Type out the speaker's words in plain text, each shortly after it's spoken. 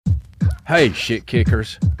Hey, shit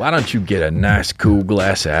kickers, why don't you get a nice cool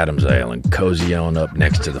glass of Adam's Ale and cozy on up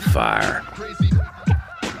next to the fire?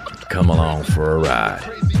 Come along for a ride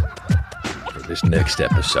for this next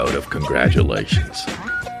episode of Congratulations.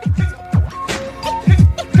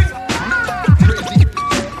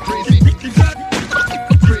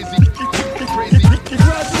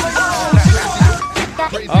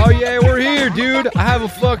 Oh yeah, we're here, dude. I have a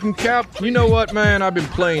fucking cap. You know what, man? I've been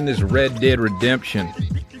playing this Red Dead Redemption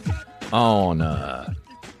on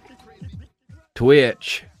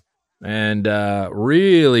Twitch and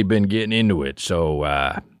really been getting into it.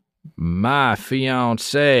 So my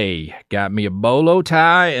fiance got me a bolo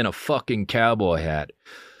tie and a fucking cowboy hat.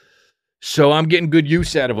 So I'm getting good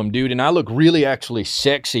use out of them, dude. And I look really actually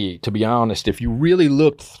sexy, to be honest. If you really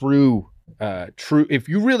look through if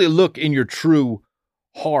you really look in your true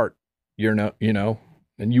heart, you know,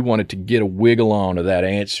 and you wanted to get a wiggle on to that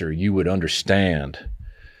answer, you would understand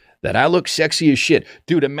that I look sexy as shit.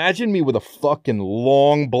 Dude, imagine me with a fucking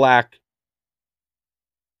long black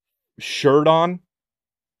shirt on,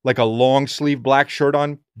 like a long sleeve black shirt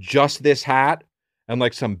on, just this hat, and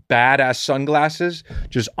like some badass sunglasses,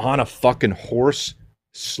 just on a fucking horse,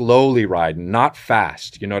 slowly riding, not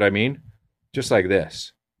fast, you know what I mean? Just like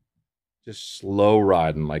this. Just slow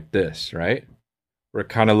riding like this, right? Where it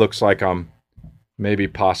kind of looks like I'm maybe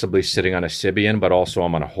possibly sitting on a Sibian, but also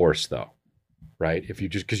I'm on a horse though. Right? If you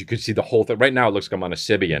just, because you can see the whole thing. Right now it looks like I'm on a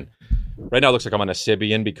Sibian. Right now it looks like I'm on a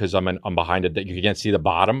Sibian because I'm behind it. That you can't see the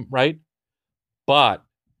bottom, right? But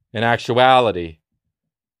in actuality,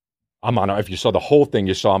 if you saw the whole thing,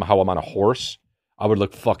 you saw how I'm on a horse. I would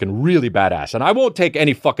look fucking really badass. And I won't take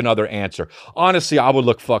any fucking other answer. Honestly, I would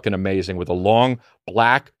look fucking amazing with a long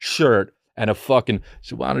black shirt and a fucking,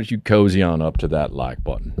 so why don't you cozy on up to that like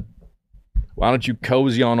button? Why don't you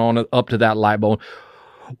cozy on up to that like button?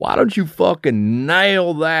 Why don't you fucking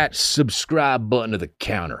nail that subscribe button to the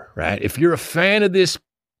counter, right? If you're a fan of this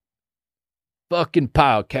fucking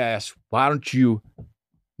podcast, why don't you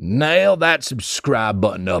nail that subscribe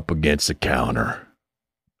button up against the counter?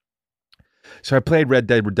 So I played Red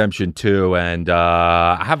Dead Redemption 2, and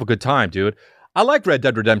I have a good time, dude. I like Red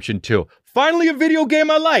Dead Redemption 2. Finally a video game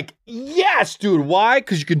I like. Yes, dude. Why?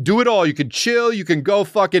 Because you can do it all. You can chill. You can go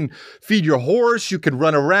fucking feed your horse. You can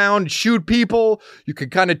run around, shoot people. You can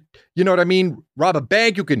kind of, you know what I mean, rob a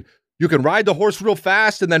bank. You can ride the horse real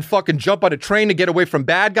fast and then fucking jump on a train to get away from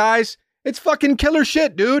bad guys. It's fucking killer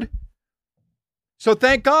shit, dude. So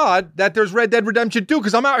thank God that there's Red Dead Redemption 2,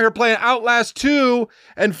 because I'm out here playing Outlast 2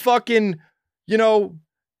 and fucking, you know,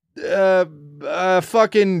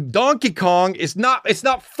 fucking Donkey Kong. It's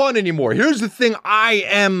not fun anymore. Here's the thing I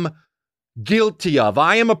am guilty of.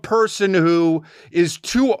 I am a person who is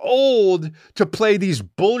too old to play these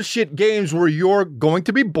bullshit games where you're going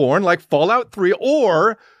to be born, like Fallout 3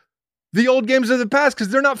 or the old games of the past, because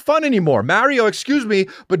they're not fun anymore. Mario, excuse me,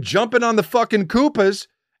 but jumping on the fucking Koopas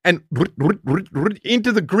and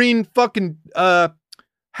into the green fucking the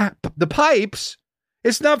pipes,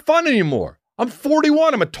 it's not fun anymore. I'm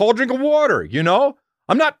 41. I'm a tall drink of water, you know?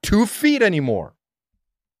 I'm not 2 feet anymore.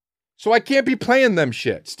 So I can't be playing them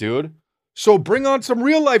shits, dude. So bring on some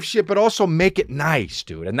real life shit, but also make it nice,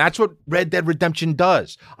 dude. And that's what Red Dead Redemption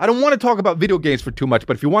does. I don't want to talk about video games for too much,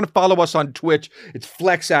 but if you want to follow us on Twitch, it's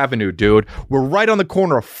Flex Avenue, dude. We're right on the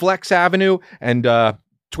corner of Flex Avenue and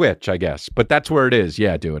Twitch, I guess. But that's where it is.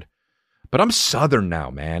 Yeah, dude. But I'm Southern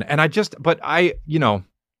now, man. And you know,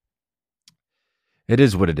 it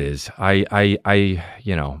is what it is. I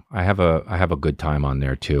have a good time on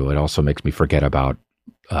there too. It also makes me forget about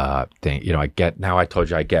things. You know, I told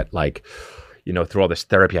you I get like, you know, through all this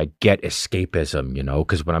therapy, I get escapism, you know,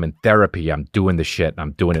 because when I'm in therapy, I'm doing the shit and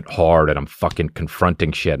I'm doing it hard and I'm fucking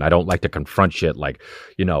confronting shit. And I don't like to confront shit like,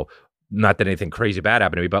 you know, not that anything crazy bad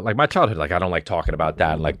happened to me, but like my childhood, like I don't like talking about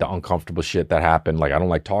that and like the uncomfortable shit that happened. Like I don't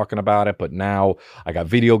like talking about it, but now I got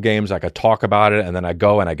video games, I could talk about it, and then I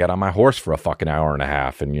go and I get on my horse for a fucking hour and a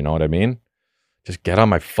half, and you know what I mean? Just get on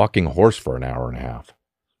my fucking horse for an hour and a half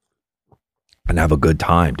and have a good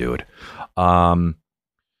time, dude. But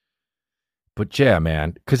yeah,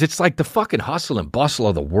 man, because it's like the fucking hustle and bustle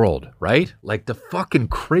of the world, right? Like the fucking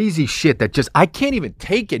crazy shit that just I can't even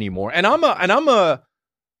take anymore. And I'm a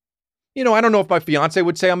you know, I don't know if my fiance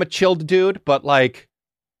would say I'm a chilled dude, but like,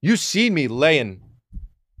 you see me laying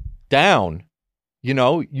down, you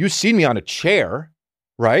know, you see me on a chair,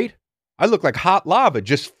 right? I look like hot lava,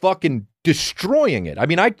 just fucking destroying it. I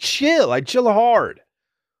mean, I chill hard.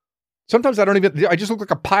 Sometimes I just look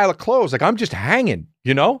like a pile of clothes. Like I'm just hanging,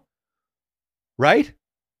 you know? Right?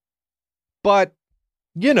 But,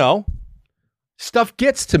 you know, stuff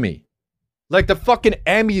gets to me. Like the fucking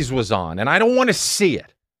Emmys was on and I don't want to see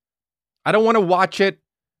it. I don't want to watch it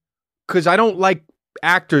because I don't like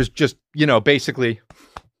actors just, basically.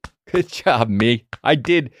 Good job, me. I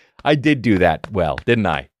did do that well, didn't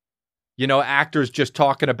I? Actors just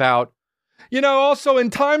talking about, also in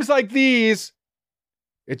times like these,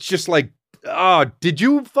 it's just like, didn't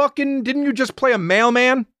you just play a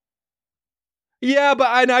mailman? Yeah, but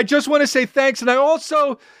I just want to say thanks. And I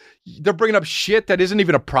also, they're bringing up shit that isn't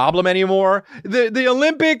even a problem anymore. The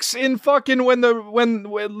Olympics in fucking when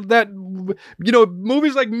that,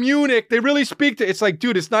 movies like Munich, they really speak to, it's like,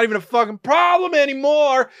 dude, it's not even a fucking problem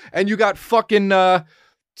anymore. And you got fucking,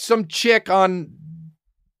 some chick on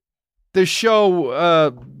the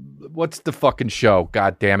show, what's the fucking show?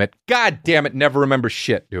 God damn it. Never remember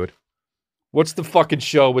shit, dude. What's the fucking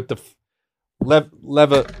show with the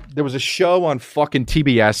there was a show on fucking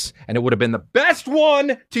TBS, and it would have been the best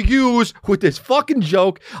one to use with this fucking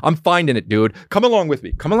joke. I'm finding it, dude. Come along with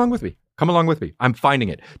me. I'm finding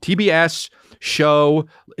it. TBS show.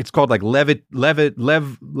 It's called like levitation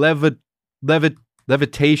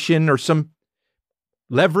or some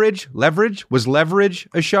leverage. Was Leverage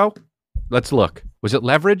a show? Let's look. Was it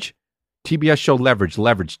Leverage? TBS show Leverage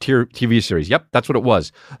TV series. Yep, that's what it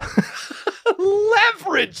was.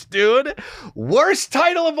 Leverage, dude. Worst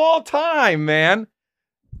title of all time, man.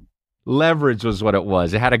 Leverage was what it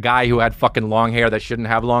was. It had a guy who had fucking long hair that shouldn't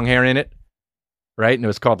have long hair in it. Right? And it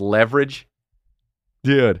was called Leverage.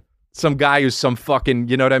 Dude. Some guy who's some fucking,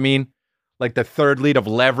 you know what I mean? Like the third lead of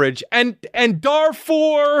Leverage. And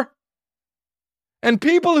Darfur. And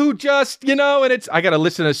people who just, and it's, I got to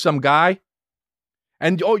listen to some guy.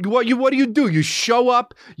 And what do you do? You show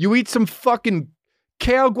up, you eat some fucking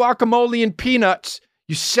kale, guacamole, and peanuts.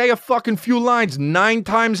 You say a fucking few lines 9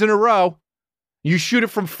 times in a row. You shoot it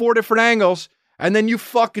from 4 different angles, and then you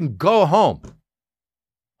fucking go home.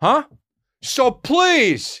 Huh? So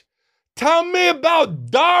please, tell me about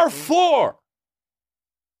Darfur.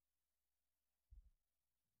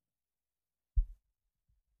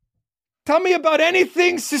 Tell me about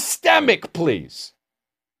anything systemic, please.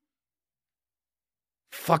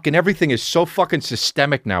 Fucking everything is so fucking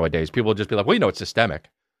systemic nowadays. People will just be like, well, it's systemic.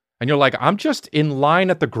 And you're like, I'm just in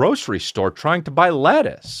line at the grocery store trying to buy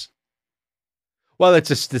lettuce. Well,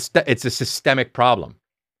 it's a systemic problem.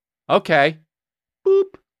 Okay.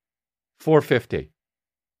 Boop. $4.50.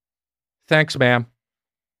 Thanks, ma'am.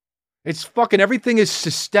 It's fucking everything is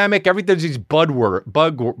systemic. Everything's these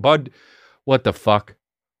what the fuck?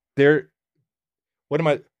 There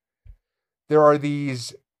are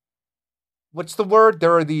these, what's the word?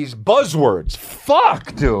 There are these buzzwords.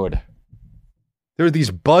 Fuck, dude. There are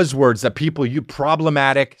these buzzwords that people use,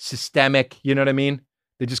 problematic, systemic, you know what I mean?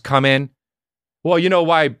 They just come in. Well, you know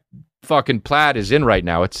why fucking plaid is in right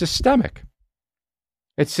now? It's systemic.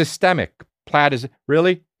 It's systemic. Plaid is,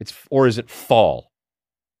 really? Or is it fall?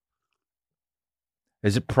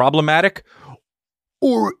 Is it problematic?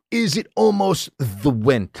 Or is it almost the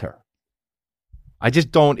winter? I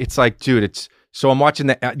just don't, it's like, dude, so I'm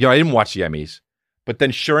watching I didn't watch the Emmys. But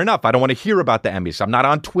then sure enough, I don't want to hear about the Emmys. I'm not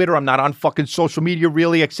on Twitter. I'm not on fucking social media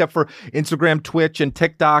really, except for Instagram, Twitch, and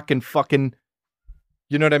TikTok and fucking,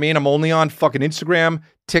 you know what I mean? I'm only on fucking Instagram,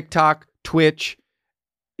 TikTok, Twitch.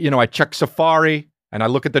 I check Safari and I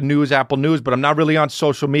look at the news, Apple News, but I'm not really on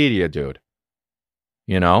social media, dude.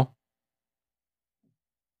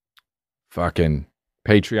 Fucking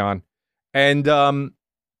Patreon. And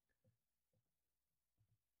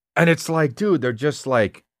it's like, dude, they're just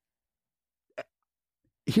like,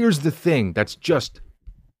 here's the thing that's just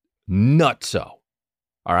nutso.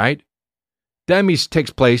 All right? The Emmys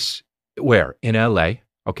takes place where? In LA,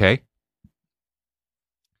 okay?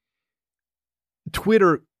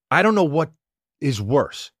 Twitter, I don't know what is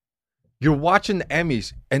worse. You're watching the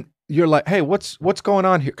Emmys and you're like, hey, what's going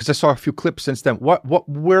on here? Because I saw a few clips since then.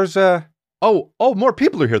 Where's more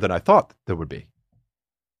people are here than I thought there would be.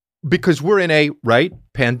 Because we're in a,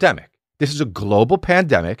 pandemic. This is a global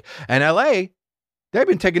pandemic. And LA, they've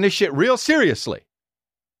been taking this shit real seriously.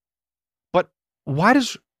 But why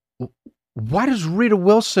does Rita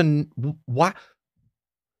Wilson, why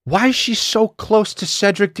is she so close to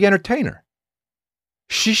Cedric the Entertainer?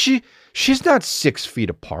 She's not 6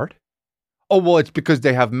 feet apart. Oh, well, it's because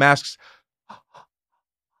they have masks.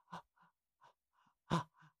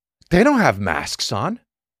 They don't have masks on.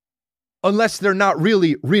 Unless they're not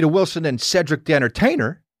really Rita Wilson and Cedric the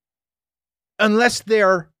Entertainer. Unless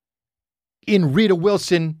they're in Rita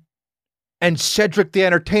Wilson and Cedric the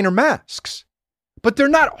Entertainer masks. But they're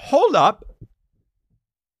not. Hold up.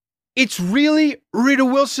 It's really Rita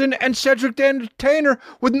Wilson and Cedric the Entertainer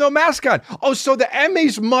with no mask on. Oh, so the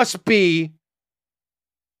Emmys must be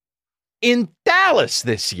in Dallas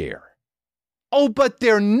this year. Oh, but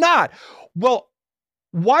they're not. Well,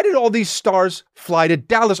 why did all these stars fly to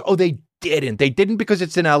Dallas? Oh, they didn't. They didn't because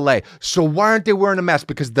it's in LA. So why aren't they wearing a mask?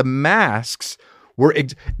 Because the masks were,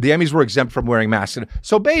 the Emmys were exempt from wearing masks.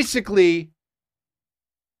 So basically,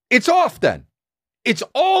 it's off then. It's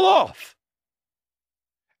all off.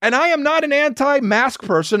 And I am not an anti-mask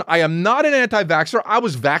person. I am not an anti-vaxxer. I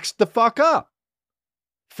was vaxxed the fuck up.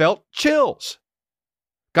 Felt chills.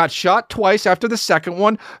 Got shot twice after the second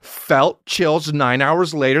one. Felt chills 9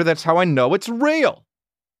 hours later. That's how I know it's real.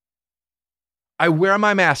 I wear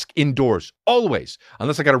my mask indoors, always,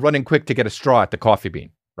 unless I got to run in quick to get a straw at the Coffee Bean,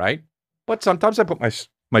 right? But sometimes I put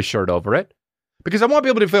my shirt over it because I want to be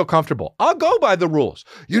able to feel comfortable. I'll go by the rules.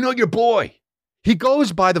 You know your boy. He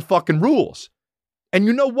goes by the fucking rules. And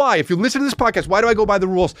you know why? If you listen to this podcast, why do I go by the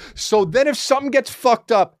rules? So then if something gets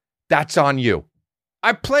fucked up, that's on you.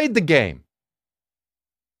 I played the game.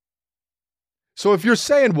 So if you're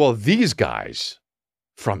saying, well, these guys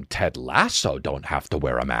from Ted Lasso don't have to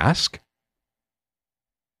wear a mask.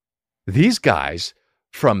 These guys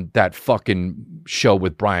from that fucking show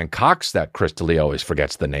with Brian Cox that Chris D'Elia always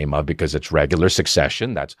forgets the name of because it's regular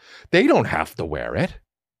Succession, they don't have to wear it.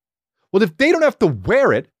 Well, if they don't have to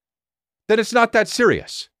wear it, then it's not that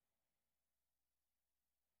serious.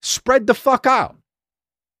 Spread the fuck out.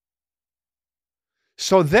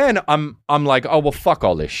 So then I'm like, oh, well, fuck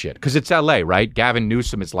all this shit. Because it's LA, right? Gavin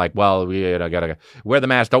Newsom is like, well, we gotta wear the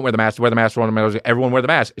mask, don't wear the mask, wear the mask, everyone wear the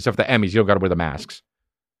mask, except for the Emmys, you don't gotta wear the masks.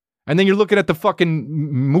 And then you're looking at the fucking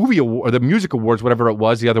movie award, or the music awards, whatever it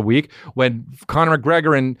was the other week, when Conor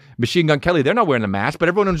McGregor and Machine Gun Kelly, they're not wearing the mask, but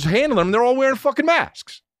everyone who's handling them, they're all wearing fucking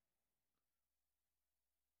masks.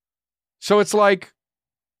 So it's like,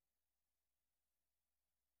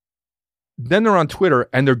 then they're on Twitter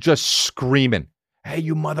and they're just screaming, hey,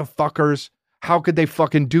 you motherfuckers, how could they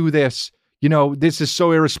fucking do this? You know, this is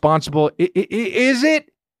so irresponsible. Is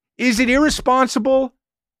it? Is it irresponsible?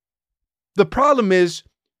 The problem is,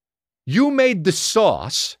 you made the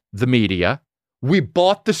sauce, the media. We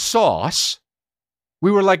bought the sauce.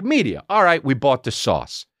 We were like, media, all right, we bought the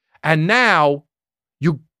sauce. And now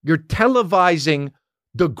you're televising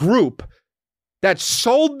the group that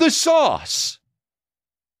sold the sauce.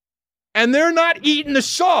 And they're not eating the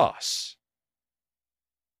sauce.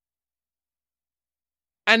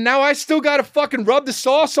 And now I still got to fucking rub the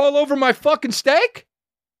sauce all over my fucking steak?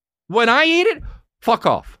 When I eat it? Fuck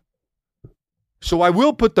off. So I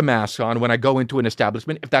will put the mask on when I go into an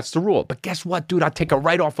establishment, if that's the rule. But guess what, dude? I'll take it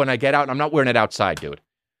right off when I get out, and I'm not wearing it outside, dude.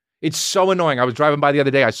 It's so annoying. I was driving by the other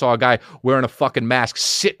day. I saw a guy wearing a fucking mask,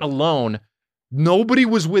 sitting alone. Nobody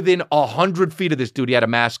was within 100 feet of this dude. He had a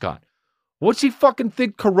mask on. What's he fucking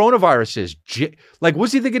think coronavirus is? Like,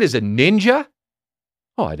 what's he think it is, a ninja?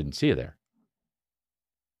 Oh, I didn't see you there.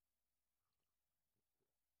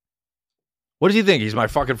 What does he think? He's my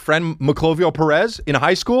fucking friend Maclovio Perez in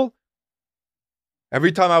high school?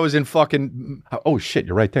 Every time I was in fucking, oh shit,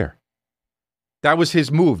 you're right there. That was his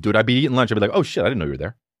move, dude. I'd be eating lunch. I'd be like, oh shit, I didn't know you were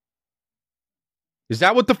there. Is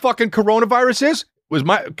that what the fucking coronavirus is?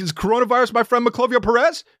 Is coronavirus my friend Maclovio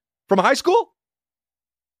Perez from high school?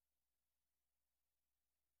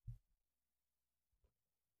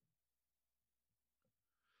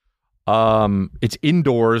 It's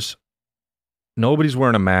indoors. Nobody's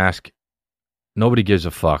wearing a mask. Nobody gives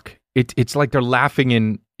a fuck. It's like they're laughing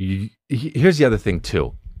in. Here's the other thing,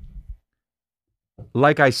 too.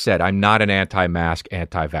 Like I said, I'm not an anti-mask,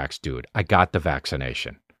 anti-vax dude. I got the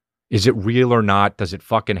vaccination. Is it real or not? Does it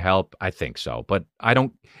fucking help? I think so. But I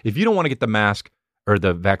don't, if you don't want to get the mask or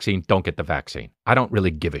the vaccine, don't get the vaccine. I don't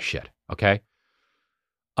really give a shit, okay?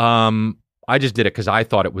 I just did it because I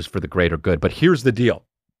thought it was for the greater good. But here's the deal.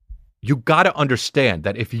 You got to understand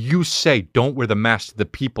that if you say don't wear the mask to the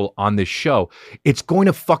people on this show, it's going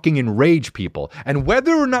to fucking enrage people. And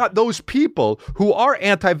whether or not those people who are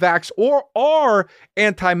anti-vax or are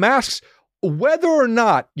anti-masks, whether or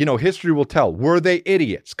not, history will tell, were they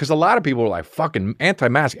idiots? Because a lot of people are like, fucking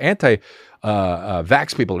anti-mask,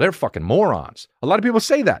 anti-vax people, they're fucking morons. A lot of people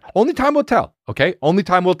say that. Only time will tell, okay? Only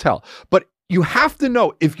time will tell. But you have to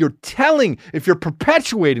know, if you're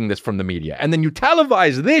perpetuating this from the media, and then you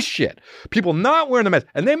televise this shit, people not wearing the mask,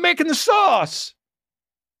 and they're making the sauce,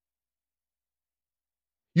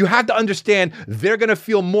 you have to understand they're going to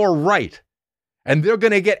feel more right, and they're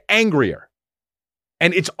going to get angrier,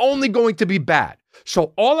 and it's only going to be bad.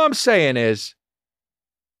 So all I'm saying is,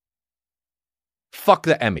 fuck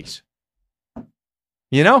the Emmys.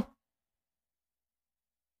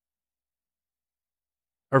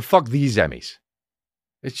 Or fuck these Emmys.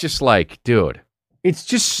 It's just like, dude, it's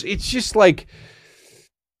just like,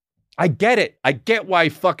 I get it. I get why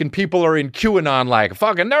fucking people are in QAnon like,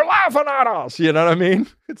 fucking, they're laughing at us. You know what I mean?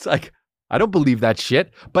 It's like, I don't believe that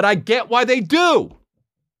shit, but I get why they do.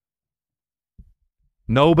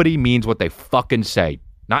 Nobody means what they fucking say.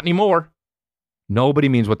 Not anymore. Nobody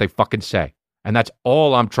means what they fucking say. And that's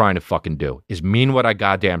all I'm trying to fucking do, is mean what I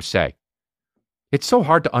goddamn say. It's so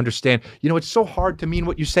hard to understand. You know, it's so hard to mean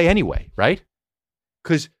what you say anyway, right?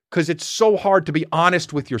 Because it's so hard to be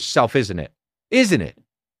honest with yourself, isn't it? Isn't it?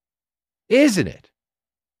 Isn't it?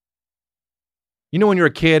 You know when you're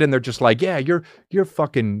a kid and they're just like, yeah, you're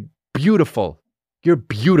fucking beautiful. You're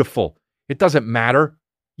beautiful. It doesn't matter.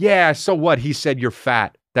 Yeah, so what? He said you're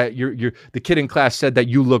fat. That you're the kid in class said that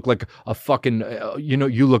you look like a fucking,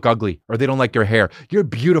 you look ugly, or they don't like your hair. You're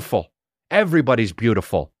beautiful. Everybody's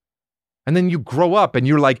beautiful. And then you grow up and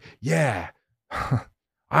you're like, yeah,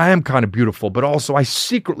 I am kind of beautiful, but also I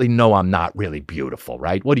secretly know I'm not really beautiful,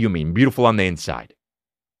 right? What do you mean? Beautiful on the inside.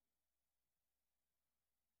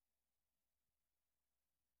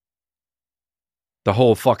 The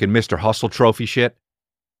whole fucking Mr. Hustle trophy shit.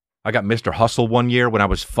 I got Mr. Hustle one year when I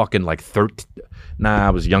was fucking like 13. Nah,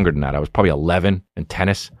 I was younger than that. I was probably 11 in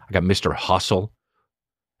tennis. I got Mr. Hustle.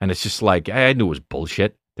 And it's just like, I knew it was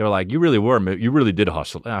bullshit. They were like, you really did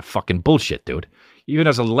hustle. Fucking bullshit, dude. Even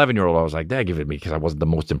as an 11-year-old, I was like, they give it me because I wasn't the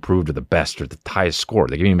most improved or the best or the highest score.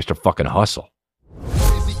 They gave me Mr. fucking Hustle.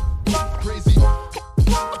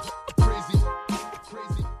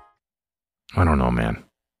 I don't know, man.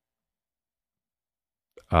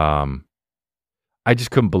 I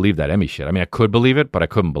just couldn't believe that Emmy shit. I mean, I could believe it, but I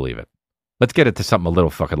couldn't believe it. Let's get into something a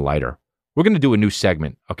little fucking lighter. We're going to do a new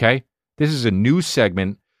segment, okay? This is a new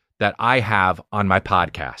segment that I have on my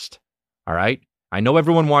podcast, all right? I know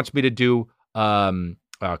everyone wants me to do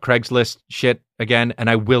Craigslist shit again,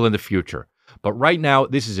 and I will in the future. But right now,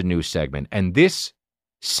 this is a new segment, and this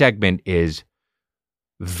segment is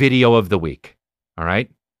Video of the Week, all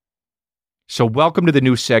right? So welcome to the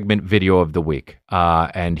new segment, Video of the Week.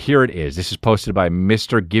 And here it is. This is posted by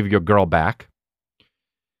Mr. Give Your Girl Back.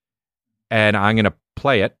 And I'm going to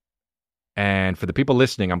play it. And for the people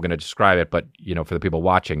listening, I'm going to describe it. But, for the people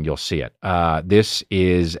watching, you'll see it. This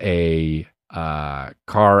is a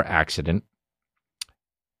car accident,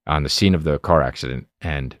 on the scene of the car accident.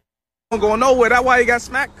 And Don't going nowhere. That's why he got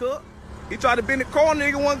smacked, cook. He tried to bend the corner.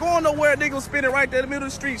 Nigga wasn't going nowhere. Nigga was spinning right there in the middle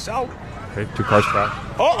of the street, shout. okay, 2 cars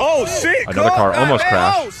crashed. Oh, shit, Another car almost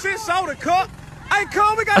crashed. Oh, shit, soda, cook. Hey,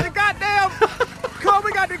 come, we got the goddamn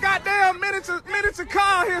minutes of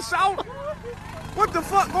car here, shout. What the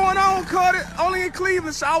fuck going on, cut it? Only in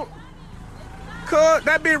Cleveland, shout. Cut,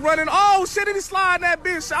 that bitch running. Oh, shit, he sliding that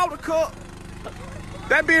bitch, shout, cut.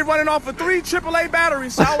 That bitch running off of 3 AAA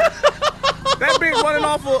batteries, shout. That bitch running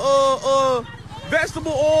off of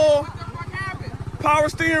vegetable oil, power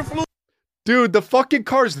steering fluid. Dude, the fucking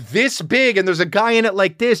car's this big, and there's a guy in it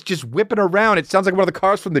like this, just whipping around. It sounds like one of the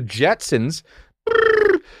cars from the Jetsons.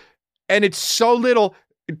 And it's so little.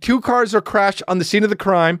 2 cars are crashed on the scene of the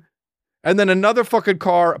crime, and then another fucking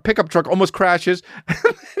car, a pickup truck, almost crashes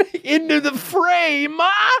into the frame.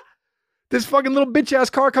 This fucking little bitch-ass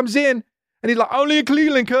car comes in, and he's like, only in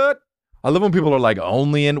Cleveland, cut. I love when people are like,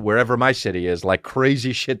 only in wherever my city is. Like,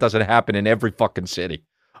 crazy shit doesn't happen in every fucking city.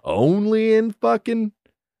 Only in fucking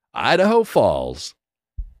Idaho Falls.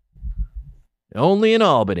 Only in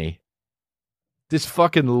Albany. This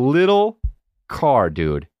fucking little car,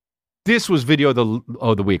 dude. This was Video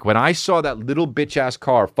of the Week. When I saw that little bitch-ass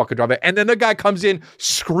car fucking drive it, and then the guy comes in,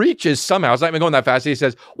 screeches somehow. It's not even going that fast. He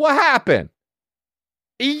says, what happened?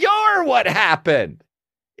 You're what happened.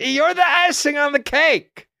 You're the icing on the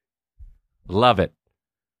cake. Love it.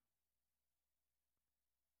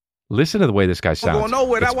 Listen to the way this guy sounds. Going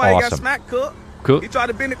nowhere. That's why he got smacked, cook. Cool. He tried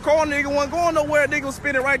to bend the corner. Nigga wasn't going nowhere. Nigga was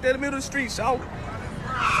spinning right there in the middle of the street, shout.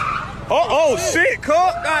 Oh, shit, cook.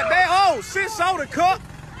 Goddamn. Oh, shit, soda, cook.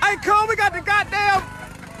 Hey, come, we got the goddamn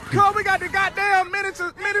minutes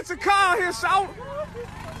of car here, shout.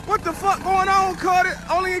 What the fuck going on, cut it?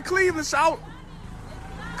 Only in Cleveland, shout.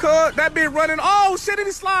 Cut, that bitch running. Oh, shit,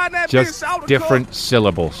 he sliding that bitch, shout. Just different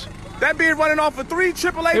syllables. That bitch running off of 3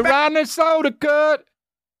 AAA. He riding soda, cut.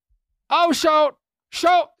 Oh, shout,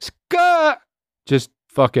 cut. Just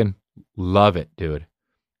fucking love it, dude.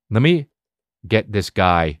 Let me get this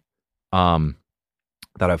guy that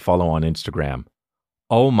I follow on Instagram.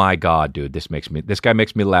 Oh my God, dude. This guy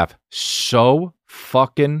makes me laugh so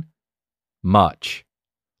fucking much.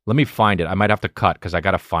 Let me find it. I might have to cut because I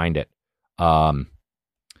gotta find it. Fucking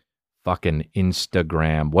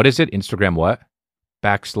Instagram. What is it? Instagram what?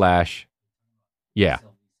 / yeah.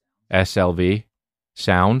 SLV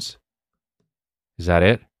sounds. Is that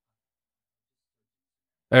it?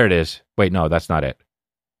 There it is. Wait, no, that's not it.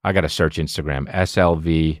 I got to search Instagram.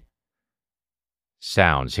 SLV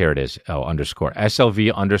sounds. Here it is. Oh, underscore.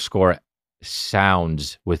 SLV underscore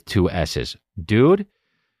sounds with 2 S's. Dude,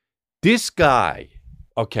 this guy.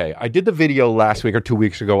 Okay, I did the video last week or 2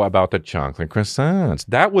 weeks ago about the chocolate croissants.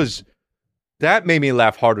 That made me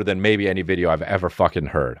laugh harder than maybe any video I've ever fucking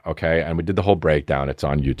heard, okay? And we did the whole breakdown. It's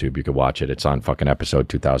on YouTube. You can watch it. It's on fucking episode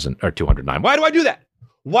 209. Why do I do that?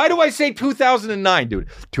 Why do I say 2009, dude?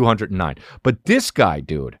 209. But this guy,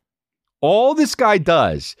 dude, all this guy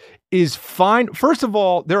does is find, first of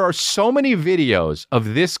all, there are so many videos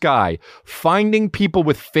of this guy finding people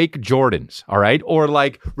with fake Jordans, all right? Or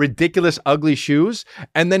like ridiculous, ugly shoes.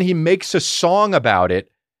 And then he makes a song about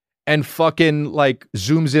it and fucking like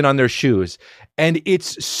zooms in on their shoes. And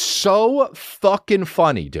it's so fucking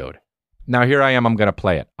funny, dude. Now here I am. I'm going to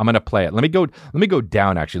play it. Let me go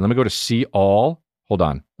down actually. Let me go to see all. Hold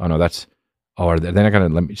on. Oh no, are they not going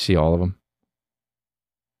to let me see all of them?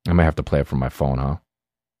 I might have to play it from my phone, huh?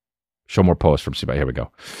 Show more posts from CBI. Here we go.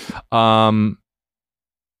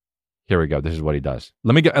 Here we go. This is what he does.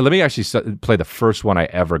 Let me actually play the first one I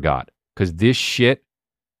ever got because this shit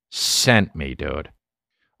sent me, dude.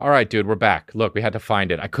 All right, dude, we're back. Look, we had to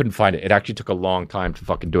find it. I couldn't find it. It actually took a long time to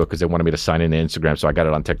fucking do it because they wanted me to sign in to Instagram, so I got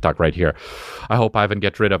it on TikTok right here. I hope Ivan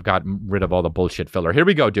got rid of all the bullshit filler. Here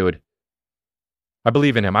we go, dude. I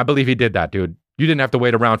believe in him. I believe he did that, dude. You didn't have to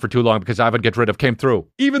wait around for too long because Ivan Get Rid Of came through.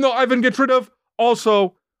 Even though Ivan Gets Rid Of,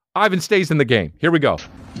 also, Ivan stays in the game. Here we go.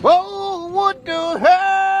 Oh, what the hell?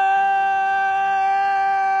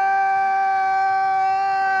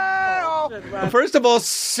 First of all,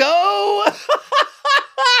 so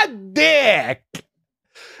dick.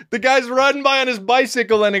 The guy's running by on his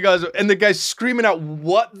bicycle and the guy's screaming out,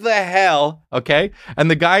 "What the hell?" Okay.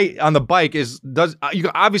 And the guy on the bike you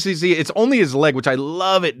can obviously see it's only his leg, which I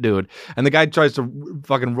love it, dude. And the guy tries to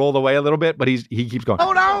fucking roll away a little bit, but he keeps going.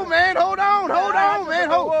 Hold on, man. Hold on, man.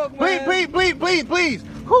 Please.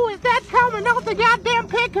 Who is that coming off the goddamn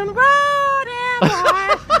pick and roll there,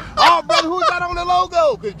 boy? Oh, brother, who's that on the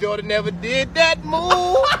logo? Because Jordan never did that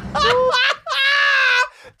move.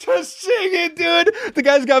 Just sing it, dude. The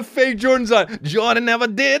guy's got fake Jordans on. Jordan never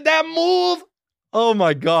did that move. Oh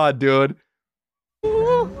my God, dude.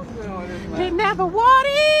 He never wore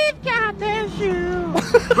these goddamn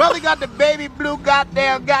shoes. Brother got the baby blue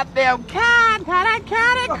goddamn kind cord.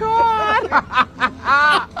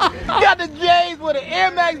 Got the J's with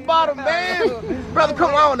an MX bottom, man. Brother,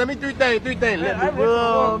 come on. Let me three things. Let me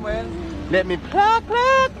rub. Let me plug.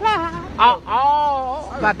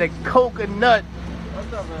 Got the coconut.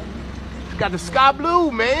 What's up, man? Got the sky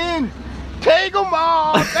blue, man. Take them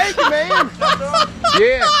all. Thank you, man.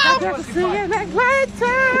 Yeah. I got to see you next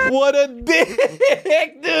later. What a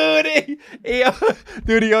dick, dude.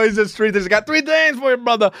 Dude, he always does 3 things. I got 3 things for you,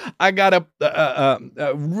 brother. I got a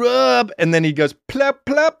rub, and then he goes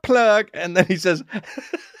plug, and then he says,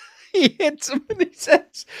 he hits him, and he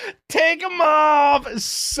says, take him off.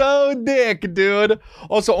 So dick, dude.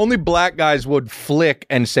 Also, only black guys would flick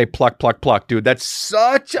and say pluck, dude. That's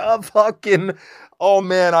such a fucking... Oh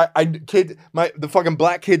man, the fucking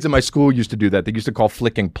black kids in my school used to do that. They used to call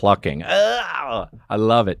flicking plucking. Ugh, I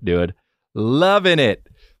love it, dude. Loving it.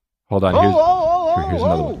 Hold on, here's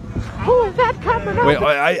another one. Who is that coming up? Wait,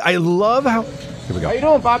 I love how... Here we go. How you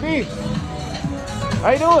doing, Bobby?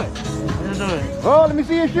 How you doing? Oh, let me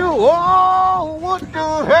see your shoe. Oh, what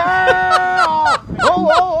the hell?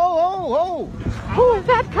 Oh. Who is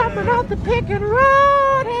that coming off the pick and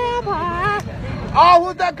roll there, boy? Oh,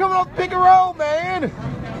 who's that coming off the pick and roll, man?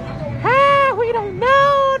 Ah, we don't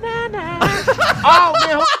know, nah. Oh,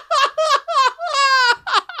 man.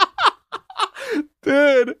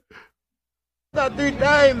 Dude. Got 3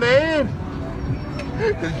 things, man.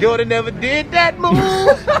 Cause Jordan never did that move.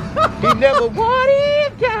 He never wore these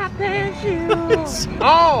goddamn shoes.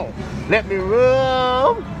 Oh, let me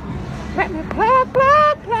rub. Let me plug.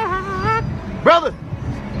 Brother,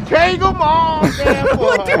 take them all, damn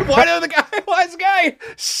boy. Dude, why is the guy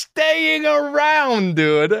staying around,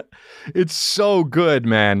 dude? It's so good,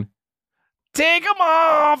 man. Take them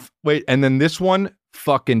off. Wait, and then this one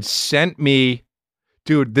fucking sent me.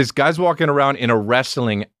 Dude, this guy's walking around in a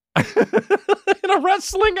wrestling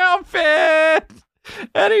outfit.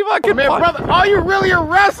 And he fucking... Oh, man, brother, are you really a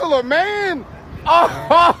wrestler, man?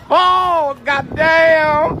 Oh,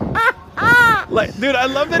 goddamn. Like, dude, I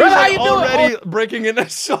love that Brother, he's like already breaking in a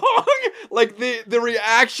song. Like the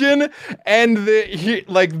reaction and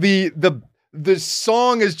the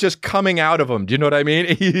song is just coming out of him. Do you know what I mean?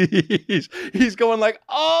 He's going like,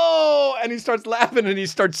 oh, and he starts laughing and he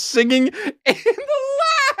starts singing in the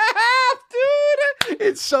laugh, dude.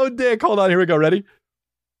 It's so dick. Hold on, here we go. Ready?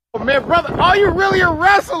 Oh, man, brother, are you really a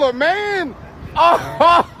wrestler, man?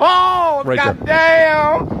 Oh, Right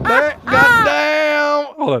goddamn. Goddamn.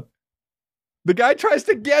 Hold on. The guy tries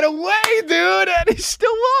to get away, dude, and he's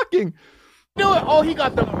still walking. Do it. Oh, he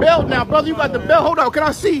got the belt now, brother. You got the belt. Hold on, can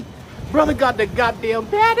I see? Brother got the goddamn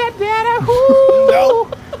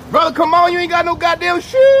no. Brother, come on, you ain't got no goddamn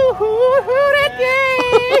shoe.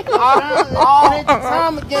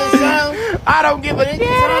 I don't give a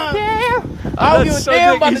damn. I don't give a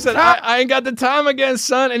damn about the time. I ain't got the time again,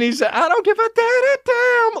 son. And he said, I don't give a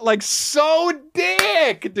damn. Like, so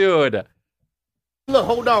dick, dude. Look,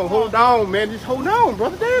 hold on, man. Just hold on,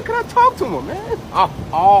 brother. Damn, can I talk to him, man?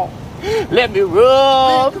 Oh, let me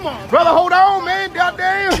rub. Man, come on, brother, hold on, man.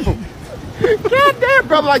 Goddamn. Goddamn,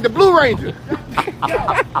 brother, like the Blue Ranger.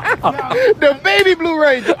 The baby Blue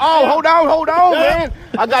Ranger. Oh, hold on, man.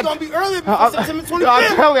 I got. It's gonna be early before September 25th.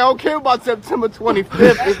 I'm telling you, I don't care about September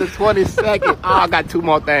 25th. It's the 22nd. Oh, I got two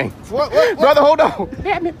more things. What? Brother, hold on.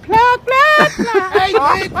 Let me plug. Hey,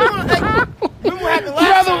 man, come on. Hey, remember what happened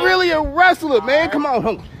last time? Really a wrestler, man. Come on,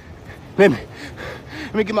 hold on. Let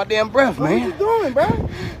me get my damn breath, man. What you doing, bro?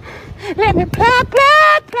 Let me plug.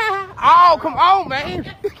 Oh, come on, man.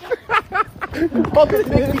 Fucking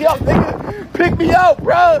pick me up, nigga. Pick me up,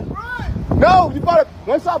 bro. No, you gotta,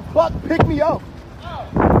 once I fuck, pick me up.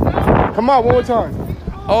 Come on, one more time.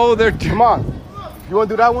 Oh, they're... Come on. You wanna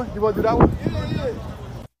do that one? Yeah.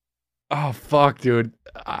 Oh, fuck, dude.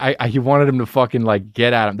 He wanted him to fucking, like,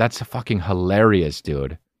 get at him. That's fucking hilarious,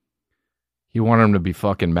 dude. He wanted him to be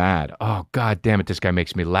fucking mad. Oh, God damn it. This guy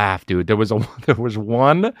makes me laugh, dude. There was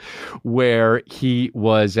one where he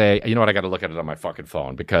was you know what? I got to look at it on my fucking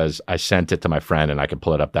phone because I sent it to my friend and I can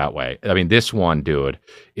pull it up that way. I mean, this one, dude,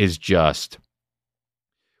 is just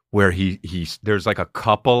where there's like a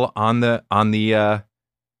couple on the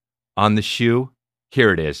shoe.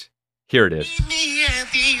 Here it is.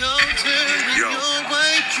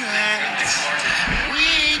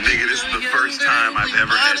 Nigga, this is the first time I've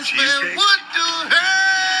ever had cheesecake.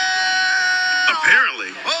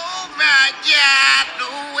 Apparently. Oh my God, no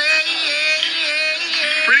way.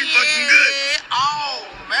 Pretty fucking good. Oh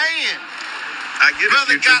man. I get it.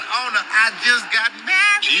 Brother got on I just got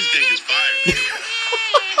married. Cheesecake is fire.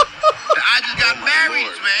 I just got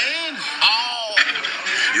married, man. Oh.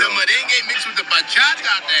 The merengue mixed with the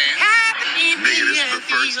bachata, damn. Nigga, this is the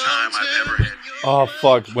first time I've ever had. Oh,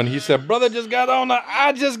 fuck. When he said, brother just got on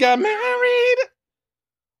I just got married.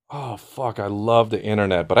 Oh, fuck. I love the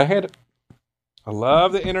internet, but I hate it. I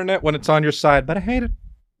love the internet when it's on your side, but I hate it.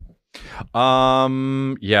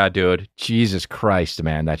 Yeah, dude. Jesus Christ,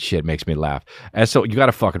 man. That shit makes me laugh. So you got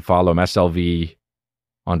to fucking follow him.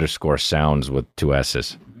 SLV_sounds with 2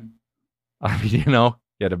 S's. I mean, you know,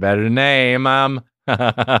 get a better name.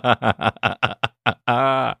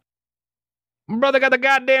 Brother got the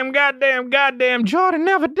goddamn Jordan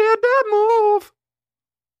never did that move.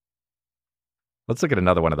 Let's look at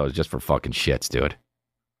another one of those just for fucking shits, dude.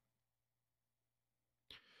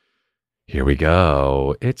 Here we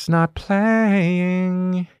go. It's not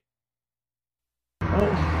playing.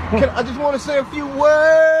 I just want to say a few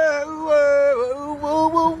words.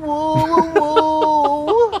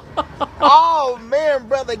 Oh, man,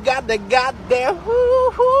 brother got the goddamn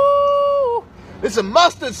It's a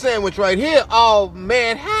mustard sandwich right here. Oh,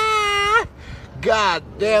 man.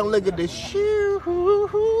 Goddamn, look at the shoe.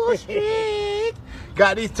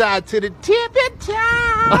 Got these tied to the tippy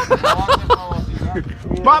top.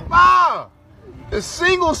 Papa, the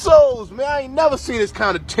single soles, man. I ain't never seen this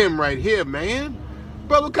kind of Tim right here, man.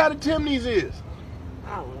 Bro, what kind of Tim these is?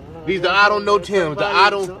 These the I don't know Tims.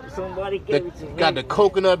 Somebody gave it to me. Got the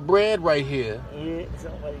coconut bread right here. Yeah,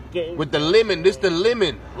 somebody gave it. With the lemon. This the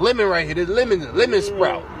lemon right here. This lemon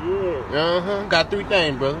sprout. Yeah. Got 3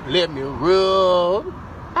 things, brother. Let me rub.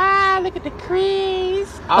 Look at the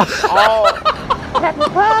crease. Let me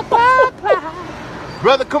rub.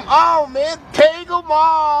 Brother, come on, man. Take them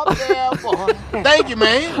all there, boy. Thank you,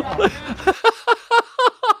 man.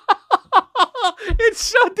 It's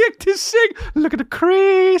so dick to sing. Look at the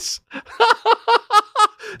crease.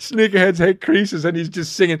 Sneakerheads hate creases, and he's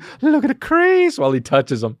just singing, look at the crease, while he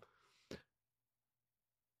touches them.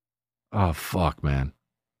 Oh, fuck, man.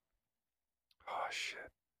 Oh, shit.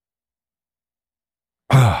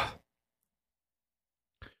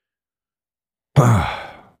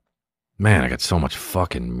 Man, I got so much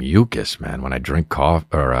fucking mucus, man, when I drink coffee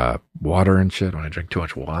or water and shit, when I drink too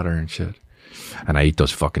much water and shit. And I eat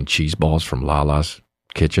those fucking cheese balls from Lala's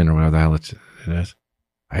Kitchen or whatever the hell it is.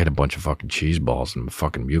 I ate a bunch of fucking cheese balls and my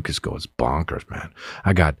fucking mucus goes bonkers, man.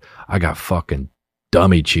 I got fucking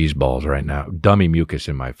dummy cheese balls right now. Dummy mucus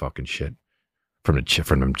in my fucking shit from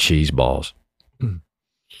them cheese balls.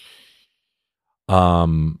 I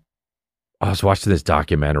was watching this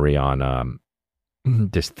documentary on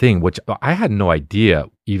this thing, which I had no idea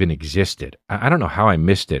even existed. I don't know how I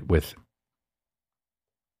missed it with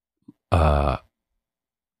the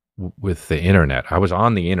internet. I was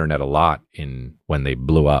on the internet a lot when they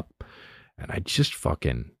blew up, and I just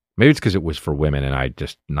maybe it's because it was for women, and I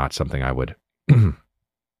just not something I would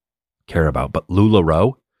care about. But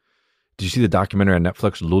LuLaRoe, did you see the documentary on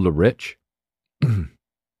Netflix, Lula Rich? It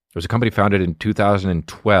was a company founded in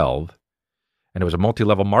 2012, and it was a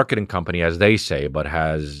multi-level marketing company, as they say, but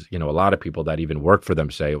has, a lot of people that even work for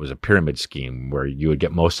them say it was a pyramid scheme where you would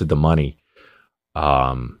get most of the money.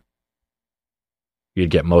 You'd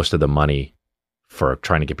get most of the money for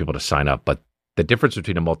trying to get people to sign up. But the difference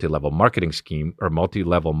between a multi-level marketing scheme or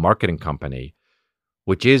multi-level marketing company,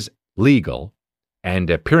 which is legal, and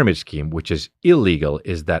a pyramid scheme, which is illegal,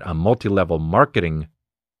 is that a multi-level marketing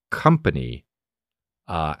company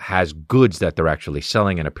has goods that they're actually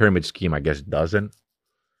selling, and a pyramid scheme, I guess, doesn't.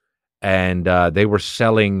 And they were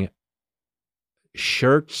selling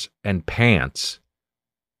shirts and pants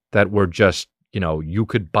that were just, you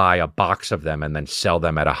could buy a box of them and then sell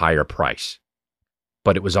them at a higher price.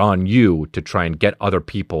 But it was on you to try and get other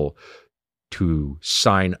people to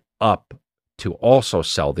sign up to also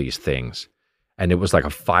sell these things. And it was like a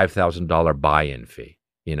 $5,000 buy-in fee,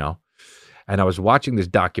 And I was watching this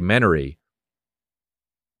documentary,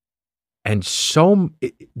 and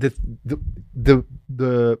the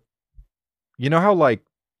how like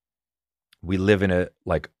we live in a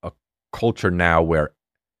culture now where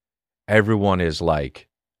everyone is like,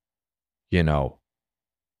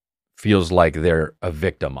 feels like they're a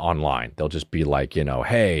victim online. They'll just be like,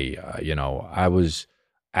 hey, I was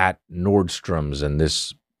at Nordstrom's and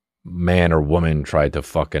this man or woman tried to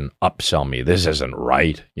fucking upsell me. This isn't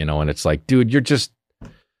right, and it's like, dude, you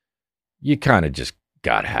kind of just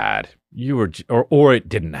got had. You were, or it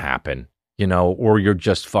didn't happen, or you're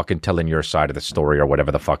just fucking telling your side of the story or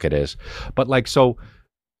whatever the fuck it is. But so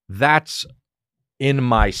that's in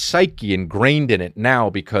my psyche, ingrained in it now,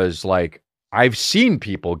 because I've seen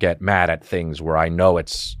people get mad at things where I know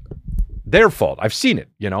it's their fault. I've seen it,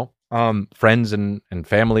 friends and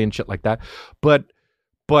family and shit like that. But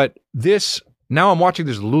this, now I'm watching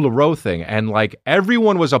this LuLaRoe thing, and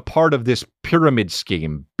everyone was a part of this pyramid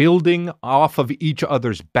scheme, building off of each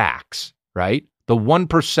other's backs, right? The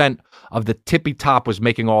 1% of the tippy top was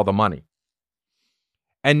making all the money.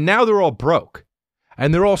 And now they're all broke.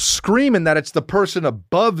 And they're all screaming that it's the person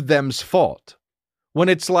above them's fault. When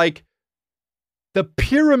it's like, the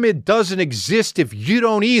pyramid doesn't exist if you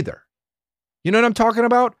don't either. You know what I'm talking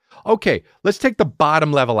about? Okay, let's take the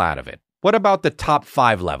bottom level out of it. What about the top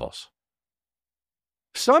 5 levels?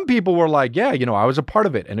 Some people were like, yeah, I was a part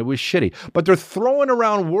of it and it was shitty. But they're throwing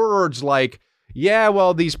around words like, yeah,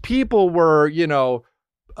 well, these people were,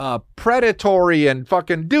 predatory and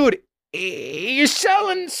fucking, dude, you're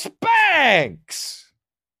selling Spanx.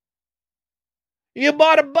 You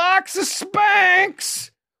bought a box of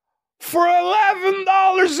Spanx for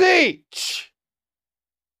 $11 each.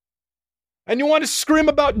 And you want to scream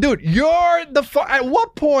about, dude, you're at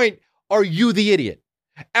what point are you the idiot?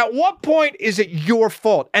 At what point is it your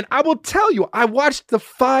fault? And I will tell you, I watched the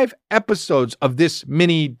 5 episodes of this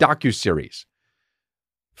mini docuseries.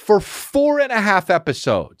 For 4.5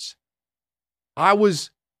 episodes, I was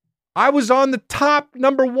on the top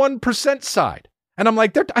number 1% side. And I'm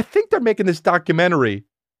like, I think they're making this documentary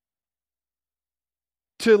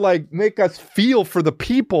to make us feel for the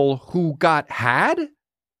people who got had.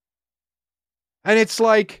 And it's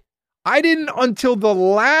like, I didn't until the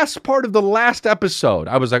last part of the last episode.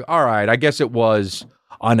 I was like, all right, I guess it was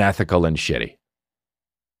unethical and shitty.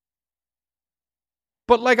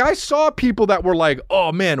 But I saw people that were like,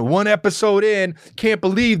 oh man, 1 episode in, can't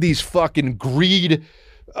believe these fucking greed,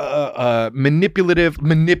 manipulative,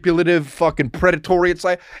 fucking predatory. It's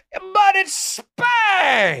like, but it's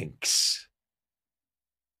Spanx.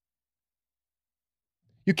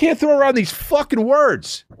 You can't throw around these fucking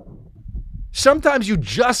words. Sometimes you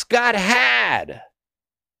just got had,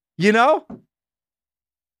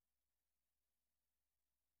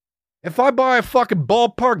 If I buy a fucking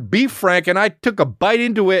ballpark beef frank and I took a bite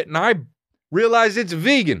into it and I realize it's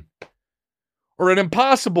vegan or an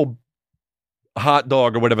Impossible hot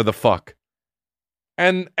dog or whatever the fuck,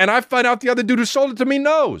 and I find out the other dude who sold it to me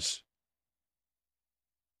knows,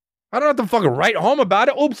 I don't have to fucking write home about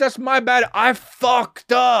it. Oops, that's my bad. I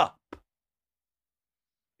fucked up.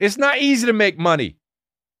 It's not easy to make money.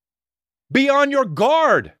 Be on your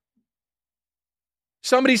guard.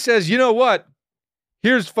 Somebody says, you know what?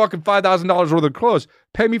 Here's fucking $5,000 worth of clothes.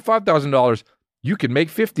 Pay me $5,000. You can make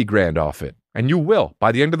 $50,000 off it. And you will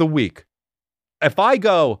by the end of the week. if I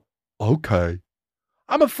go, okay,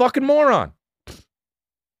 I'm a fucking moron.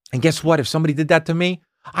 And guess what? If somebody did that to me,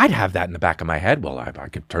 I'd have that in the back of my head. Well, I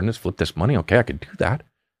could turn this, flip this money. Okay, I could do that.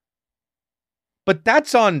 But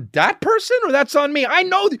that's on that person or that's on me? I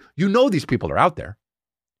know, you know these people are out there.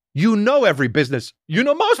 You know every business. You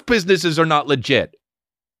know most businesses are not legit.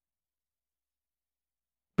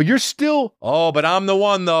 But you're still, oh, but I'm the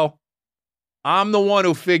one though. I'm the one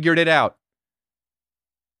who figured it out.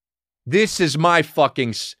 This is my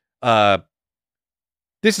fucking,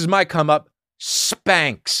 this is my come up,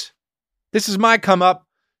 Spanx. This is my come up,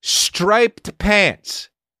 striped pants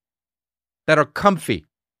that are comfy.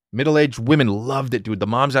 Middle-aged women loved it, dude. The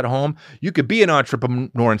moms at home, you could be an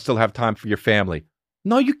entrepreneur and still have time for your family.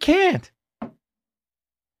 No, you can't.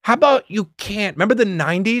 How about you can't? Remember the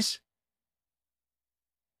 90s?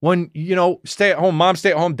 When, you know, stay at home, mom,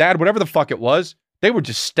 stay at home, dad, whatever the fuck it was, they were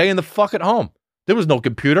just staying the fuck at home. There was no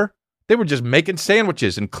computer. They were just making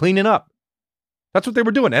sandwiches and cleaning up. That's what they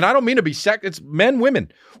were doing. And I don't mean to be it's men,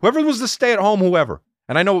 women. Whoever was the stay at home, whoever.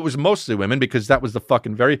 And I know it was mostly women because that was the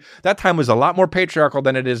fucking that time was a lot more patriarchal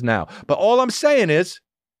than it is now. But all I'm saying is,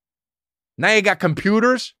 now you got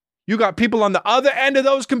computers. You got people on the other end of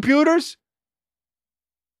those computers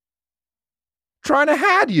trying to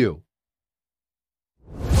had you.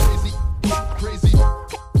 Crazy.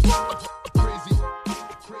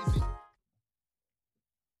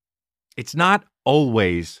 It's not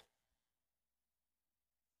always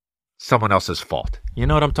someone else's fault. You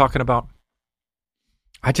know what I'm talking about?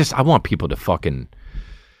 I want people to fucking,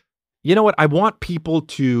 you know what? I want people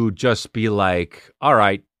to just be like, all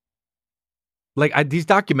right. Like these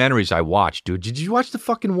documentaries I watched, dude. Did you watch the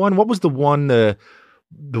fucking one? What was the one, the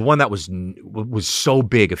one that was so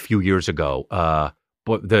big a few years ago?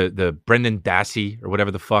 But the Brendan Dassey or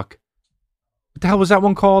whatever the fuck. What the hell was that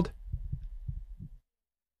one called?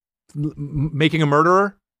 Making a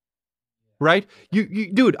Murderer? Right?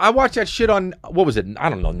 You, dude, I watched that shit on, what was it? I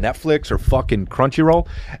don't know, Netflix or fucking Crunchyroll.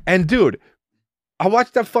 And dude, I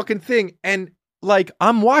watched that fucking thing and like,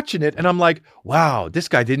 I'm watching it and I'm like, wow, this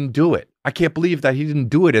guy didn't do it. I can't believe that he didn't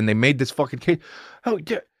do it and they made this fucking case. Oh,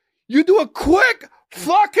 you do a quick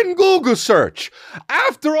fucking Google search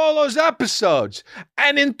after all those episodes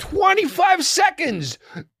and in 25 seconds,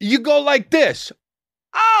 you go like this.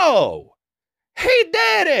 Oh, he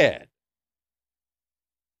did it.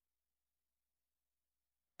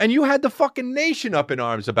 And you had the fucking nation up in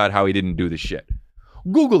arms about how he didn't do the shit.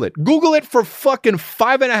 Google it. Google it for fucking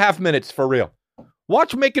 5.5 minutes for real.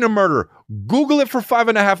 Watch Making a Murderer. Google it for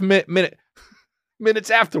 5.5 minutes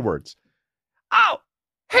afterwards. Oh,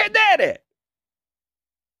 he did it.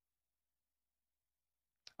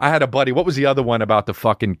 I had a buddy. What was the other one about the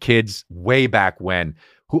fucking kids way back when?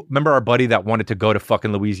 Remember our buddy that wanted to go to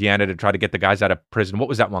fucking Louisiana to try to get the guys out of prison? What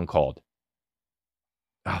was that one called?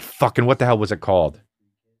 Oh, fucking what the hell was it called?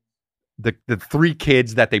 The 3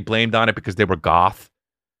 kids that they blamed on it because they were goth.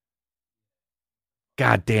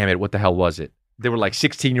 God damn it. What the hell was it? They were like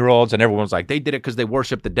 16-year-olds and everyone was like, they did it because they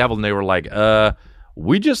worship the devil. And they were like,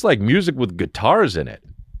 we just like music with guitars in it.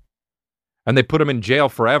 And they put them in jail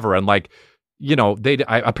forever. And like, you know,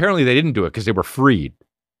 apparently they didn't do it because they were freed.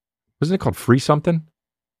 Wasn't it called Free something?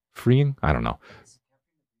 Freeing? I don't know.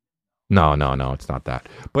 No, it's not that.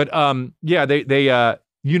 But yeah, they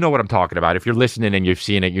you know what I'm talking about. If you're listening and you've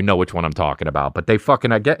seen it, you know which one I'm talking about. But they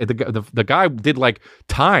fucking, I get the guy did like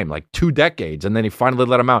time, like 2 decades, and then he finally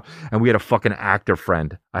let him out. And we had a fucking actor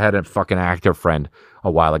friend. I had a fucking actor friend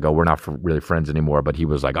a while ago. We're not really friends anymore, but he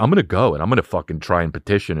was like, I'm gonna go and I'm gonna fucking try and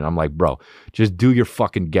petition. And I'm like, bro, just do your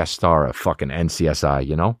fucking guest star at fucking NCSI,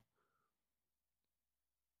 you know?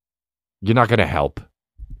 You're not gonna help.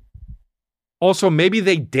 Also, maybe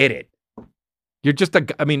they did it. You're just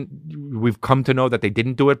we've come to know that they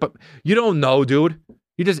didn't do it, but you don't know, dude.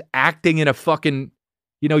 You're just acting in a fucking,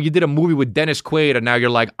 you know, you did a movie with Dennis Quaid and now you're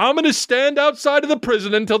like, I'm going to stand outside of the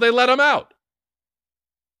prison until they let him out.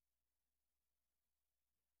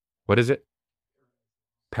 What is it?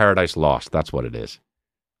 Paradise Lost. That's what it is.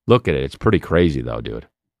 Look at it. It's pretty crazy though, dude.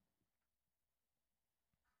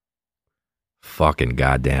 Fucking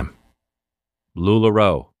goddamn.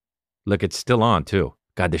 LuLaRoe. Look, it's still on too.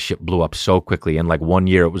 God, this shit blew up so quickly. In like 1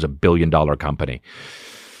 year, it was $1 billion company.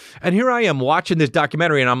 And here I am watching this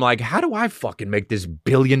documentary and I'm like, how do I fucking make this $1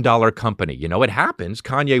 billion company? You know, it happens.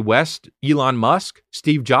 Kanye West, Elon Musk,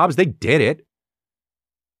 Steve Jobs, they did it.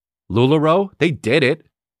 LuLaRoe, they did it.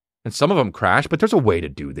 And some of them crashed, but there's a way to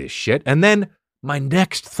do this shit. And then my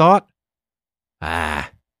next thought, nah,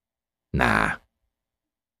 can't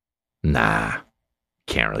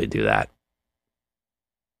really do that.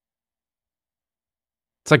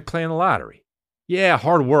 It's like playing the lottery. Yeah,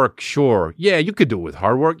 hard work, sure. Yeah, you could do it with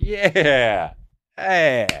hard work. Yeah.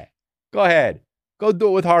 Hey, go ahead. Go do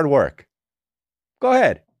it with hard work. Go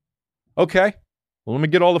ahead. Okay. Well, let me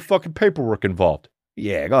get all the fucking paperwork involved.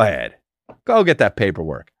 Yeah, go ahead. Go get that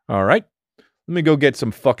paperwork. All right. Let me go get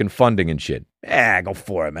some fucking funding and shit. Yeah, go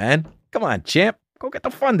for it, man. Come on, champ. Go get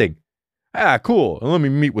the funding. Ah, cool. And let me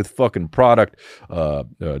meet with fucking product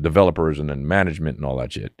developers and then management and all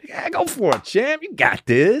that shit. Yeah, go for it, champ. You got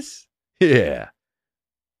this. Yeah.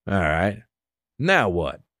 All right. Now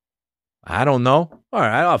what? I don't know. All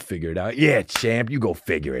right, I'll figure it out. Yeah, champ, you go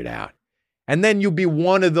figure it out. And then you'll be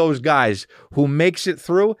one of those guys who makes it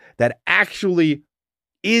through that actually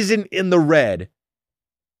isn't in the red.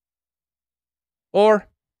 Or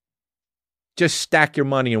just stack your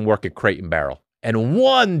money and work at Crate and Barrel. And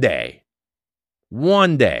one day,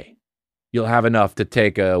 you'll have enough to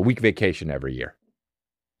take a week vacation every year.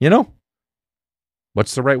 You know?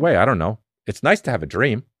 What's the right way? I don't know. It's nice to have a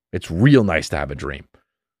dream. It's real nice to have a dream.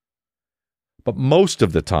 But most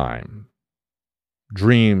of the time,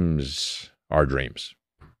 dreams are dreams,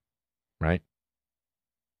 right?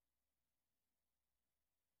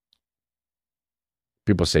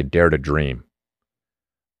 People say dare to dream.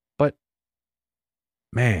 But,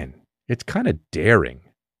 man, it's kind of daring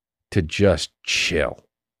to just chill.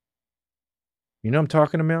 You know what I'm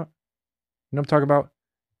talking about? You know what I'm talking about?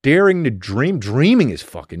 Daring to dream. Dreaming is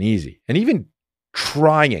fucking easy. And even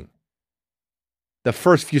trying the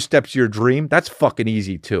first few steps of your dream, that's fucking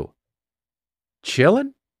easy too.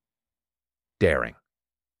 Chilling? Daring.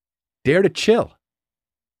 Dare to chill.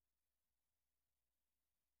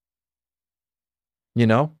 You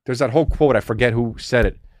know, there's that whole quote, I forget who said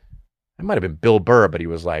it. It might have been Bill Burr, but he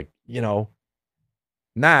was like, nah,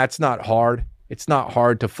 it's not hard. It's not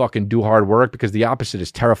hard to fucking do hard work because the opposite is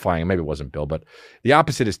terrifying. Maybe it wasn't Bill, but the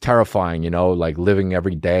opposite is terrifying, like living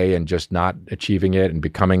every day and just not achieving it and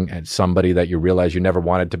becoming somebody that you realize you never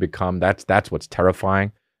wanted to become. That's what's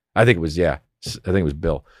terrifying. I think it was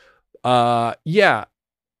Bill. Yeah.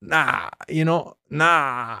 Nah, though,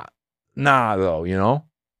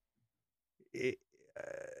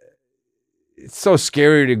 it's so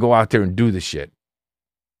scary to go out there and do the shit.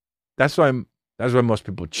 That's why most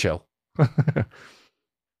people chill.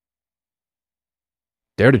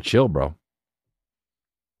 Dare to chill, bro.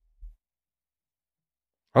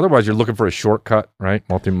 Otherwise, you're looking for a shortcut, right?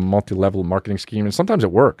 Multi-level marketing scheme, and sometimes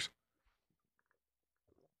it works.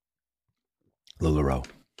 LuLaRoe.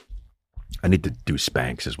 I need to do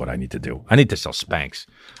Spanx is what I need to do. I need to sell Spanx.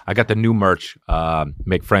 I got the new merch.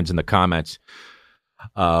 Make friends in the comments.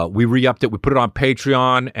 We re-upped it. We put it on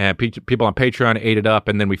Patreon, and people on Patreon ate it up,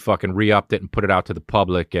 and then we fucking re-upped it and put it out to the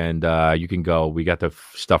public. And you can go. We got the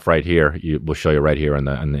stuff right here. We'll show you right here on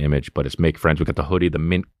the image. But it's make friends. We got the hoodie, the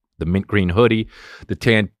mint green hoodie, the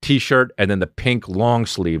tan T-shirt, and then the pink long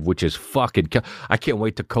sleeve, which is fucking. I can't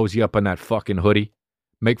wait to cozy up on that fucking hoodie.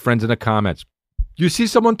 Make friends in the comments. You see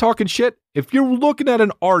someone talking shit? If you're looking at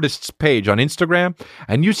an artist's page on Instagram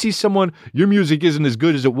and you see someone, your music isn't as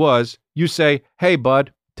good as it was, you say, hey,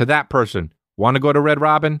 bud, to that person, want to go to Red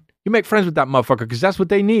Robin? You make friends with that motherfucker because that's what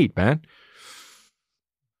they need, man.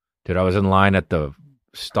 Dude, I was in line at the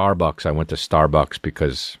Starbucks. I went to Starbucks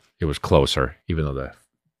because it was closer, even though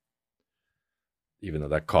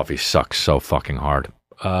that coffee sucks so fucking hard.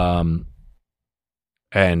 And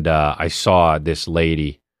I saw this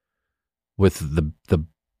lady with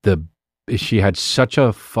she had such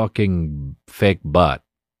a fucking fake butt.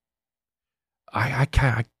 I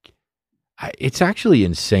can't. It's actually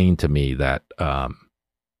insane to me that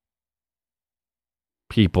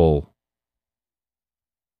people,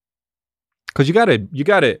 because you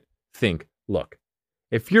gotta think. Look,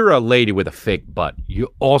 if you're a lady with a fake butt,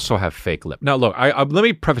 you also have fake lip. Now, look, let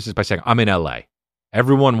me preface this by saying I'm in LA.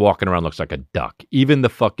 Everyone walking around looks like a duck. Even the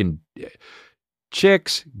fucking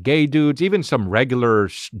chicks, gay dudes, even some regular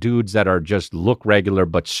dudes that are just look regular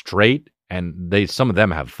but straight, and some of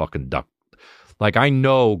them have fucking duck. Like, I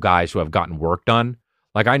know guys who have gotten work done.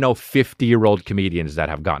 Like, I know 50-year-old comedians that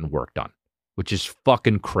have gotten work done, which is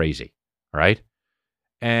fucking crazy, right?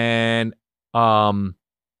 And but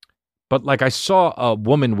like, I saw a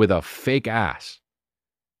woman with a fake ass.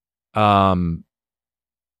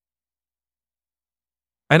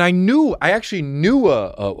 And I actually knew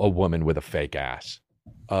a woman with a fake ass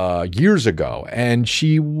years ago, and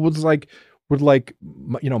she my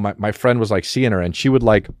friend was like seeing her, and she would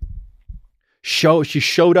like she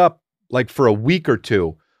showed up like for a week or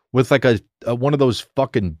two with like a one of those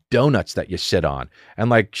fucking donuts that you sit on, and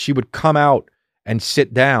like she would come out and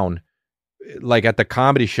sit down like at the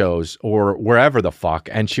comedy shows or wherever the fuck,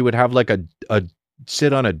 and she would have like a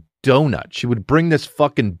sit on donut. She would bring this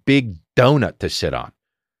fucking big donut to sit on.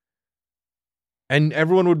 And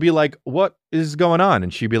everyone would be like, what is going on?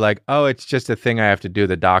 And she'd be like, oh, it's just a thing I have to do,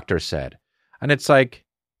 the doctor said. And it's like,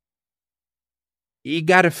 you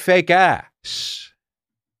got a fake ass.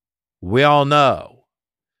 We all know.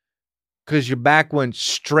 Because your back went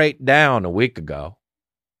straight down a week ago.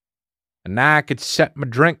 And now I could set my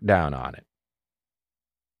drink down on it.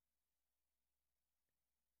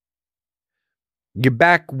 Your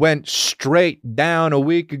back went straight down a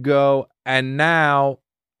week ago, and now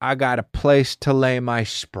I got a place to lay my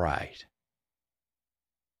Sprite.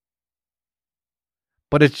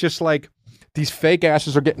 But it's just like these fake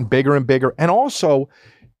asses are getting bigger and bigger. And also,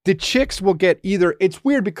 the chicks will get either, it's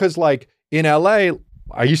weird because like in LA,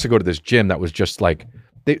 I used to go to this gym that was just like,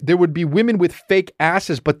 there would be women with fake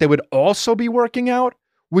asses, but they would also be working out,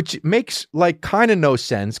 which makes like kind of no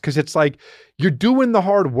sense because it's like you're doing the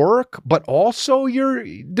hard work, but also you're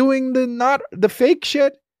doing the fake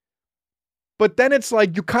shit. But then it's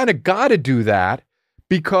like you kind of got to do that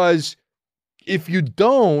because if you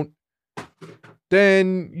don't,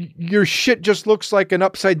 then your shit just looks like an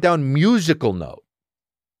upside down musical note,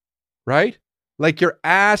 right? Like your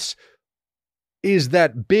ass is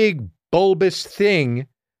that big bulbous thing,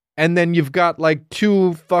 and then you've got like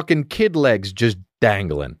two fucking kid legs just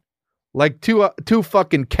dangling, like two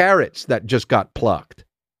fucking carrots that just got plucked.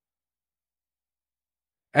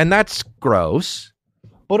 And that's gross.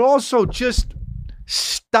 But also just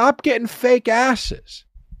stop getting fake asses.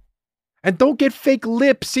 And don't get fake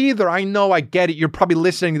lips either. I know, I get it. You're probably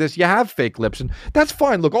listening to this. You have fake lips, and that's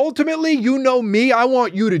fine. Look, ultimately, you know me. I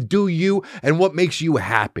want you to do you and what makes you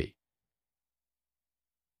happy.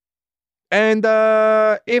 And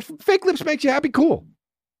if fake lips makes you happy, cool.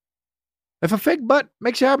 If a fake butt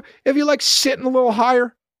makes you happy, if you like sitting a little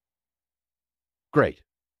higher, great.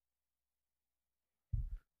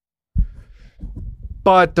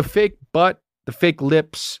 But the fake butt, the fake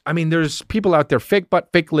lips, I mean, there's people out there, fake butt,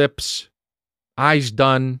 fake lips, eyes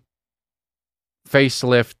done,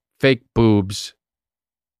 facelift, fake boobs,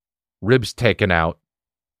 ribs taken out,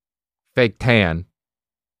 fake tan,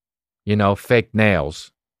 fake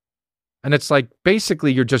nails. And it's like,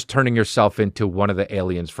 basically, you're just turning yourself into one of the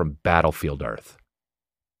aliens from Battlefield Earth.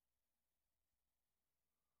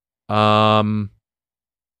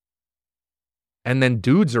 And then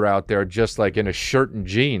dudes are out there just like in a shirt and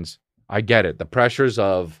jeans. I get it. The pressures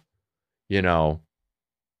of,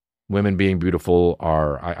 women being beautiful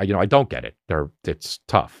are, I don't get it. It's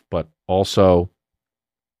tough. But also,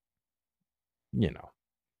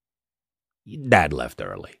 Dad left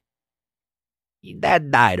early. Dad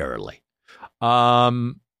died early.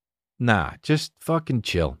 Nah, just fucking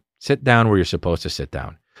chill. Sit down where you're supposed to sit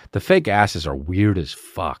down. The fake asses are weird as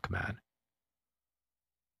fuck, man.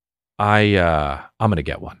 I'm going to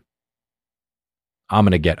get one. I'm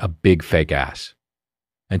going to get a big fake ass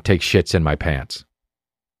and take shits in my pants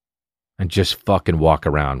and just fucking walk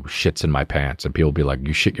around with shits in my pants. And people will be like,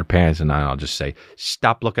 you shit your pants. And I'll just say,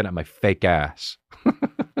 stop looking at my fake ass.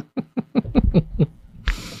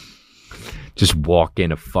 Just walk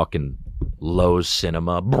in a fucking Lowe's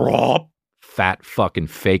Cinema. Fat fucking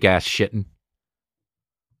fake ass shitting.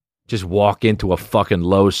 Just walk into a fucking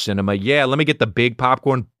Lowe's Cinema. Yeah, let me get the big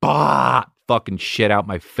popcorn. Bah! Fucking shit out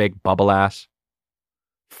my fake bubble ass.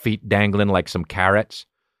 Feet dangling like some carrots.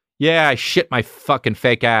 Yeah, I shit my fucking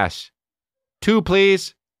fake ass. 2,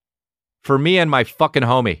 please. For me and my fucking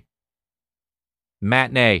homie.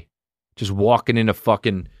 Matinee. Just walking into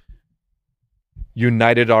fucking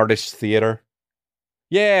United Artists Theater.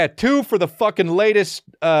 Yeah, 2 for the fucking latest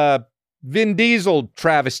Vin Diesel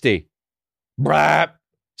travesty. Brap.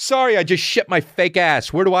 Sorry, I just shit my fake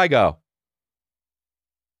ass. Where do I go?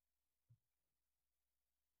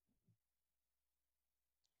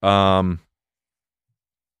 I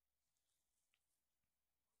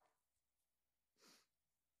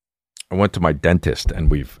went to my dentist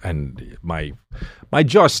and my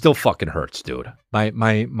jaw still fucking hurts, dude. My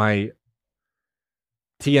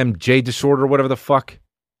TMJ disorder, whatever the fuck.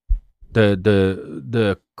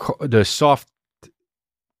 The soft,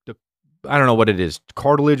 I don't know what it is,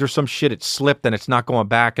 cartilage or some shit. It slipped and it's not going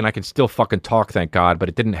back, and I can still fucking talk, thank God, but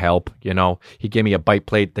it didn't help. He gave me a bite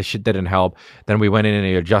plate. The shit didn't help. Then we went in and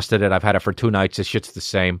he adjusted it. I've had it for 2 nights. This shit's the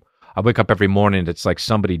same. I wake up every morning and it's like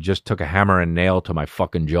somebody just took a hammer and nail to my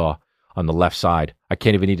fucking jaw on the left side. I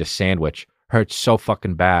can't even eat a sandwich. Hurts so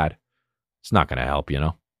fucking bad. It's not going to help,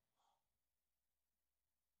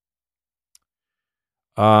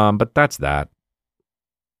 But that's that.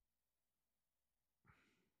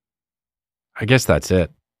 I guess that's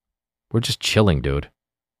it. We're just chilling, dude.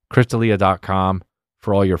 Crystalia.com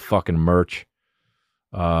for all your fucking merch.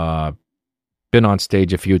 Been on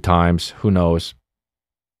stage a few times. Who knows?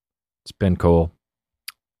 It's been cool.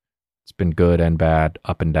 It's been good and bad,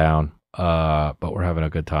 up and down. But we're having a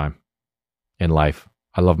good time in life.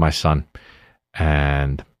 I love my son,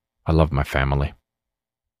 and I love my family,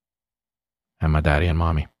 and my daddy and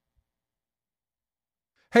mommy.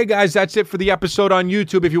 Hey guys, that's it for the episode on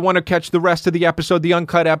YouTube. If you want to catch the rest of the episode, the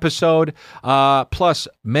uncut episode, plus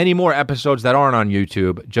many more episodes that aren't on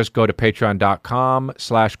YouTube, just go to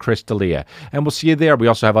patreon.com/Chris D'Elia. And we'll see you there. We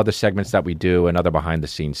also have other segments that we do and other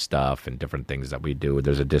behind-the-scenes stuff and different things that we do.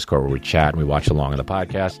 There's a Discord where we chat and we watch along on the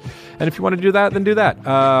podcast. And if you want to do that, then do that.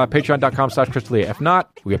 Patreon.com/Chris D'Elia. If not,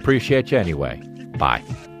 we appreciate you anyway. Bye.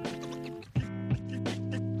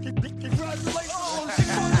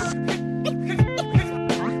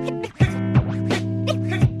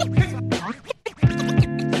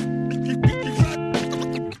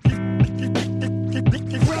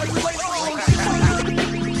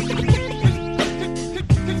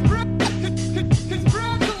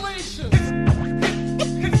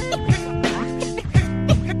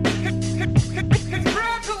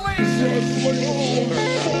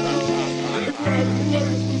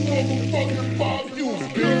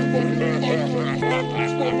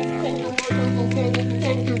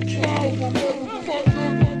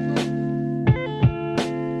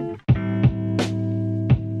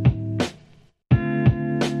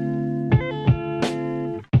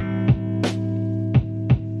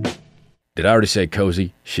 Did I already say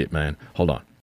cozy? Shit, man. Hold on.